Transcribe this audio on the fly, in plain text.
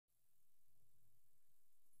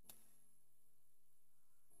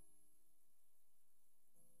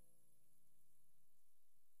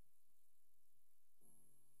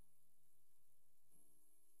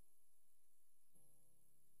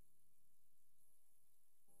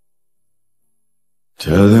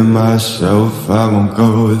Telling myself I won't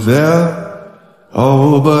go there.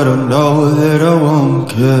 Oh, but I know that I won't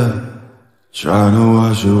care. Trying to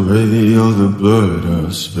wash away all the blood I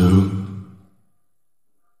spilled.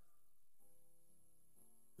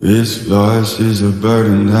 This loss is a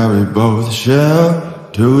burden that we both share.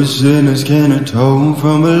 Two sinners can't atone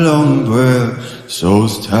from a long breath.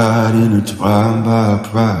 Souls tied, intertwined by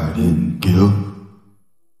pride and guilt.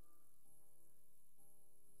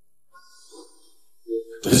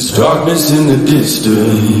 There's darkness in the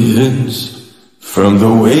distance from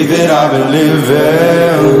the way that I've been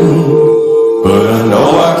living, but I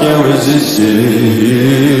know I can't resist it.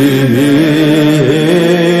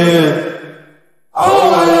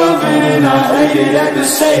 Oh, I love it and I hate it at the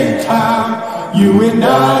same time. You and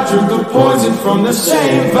I drink the poison from the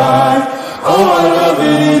same vine. Oh, I love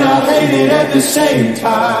it and I hate it at the same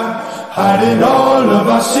time. Hiding all of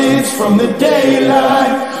our sins from the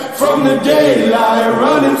daylight. From the daylight,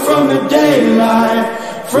 running from the daylight.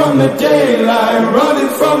 From the daylight, running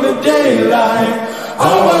from the daylight.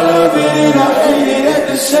 Oh, I love it and I hate it at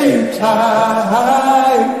the same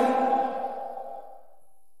time.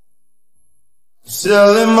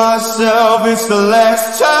 Telling myself it's the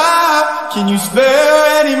last time. Can you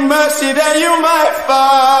spare any mercy that you might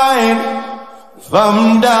find? If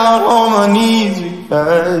I'm down on my knees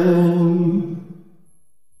again.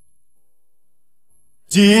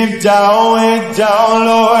 Deep down, way down,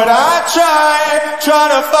 Lord, I try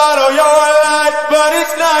to follow your light, but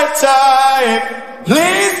it's nighttime.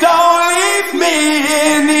 Please don't leave me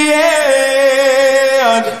in the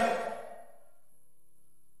end.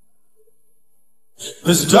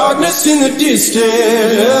 There's darkness in the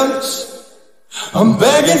distance. I'm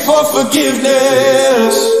begging for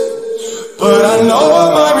forgiveness, but I know I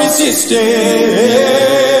might resist it.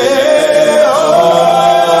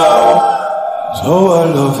 Oh, I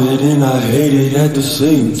love it and I hate it at the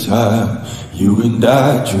same time. You and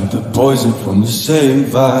I drink the poison from the same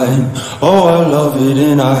vine. Oh, I love it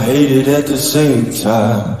and I hate it at the same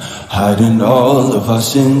time. Hiding all of our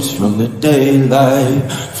sins from the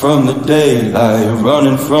daylight. From the daylight,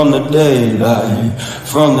 running from the daylight.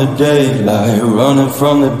 From the daylight, running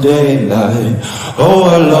from the daylight. Oh,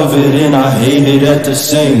 I love it and I hate it at the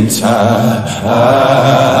same time.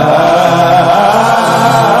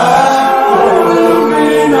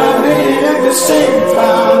 Same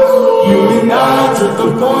time, you and I drink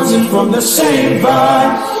the poison from the same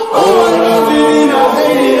vine. Oh, I love it and I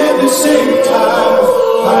hate it at the same time.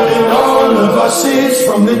 Hiding all of our sins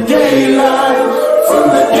from the daylight.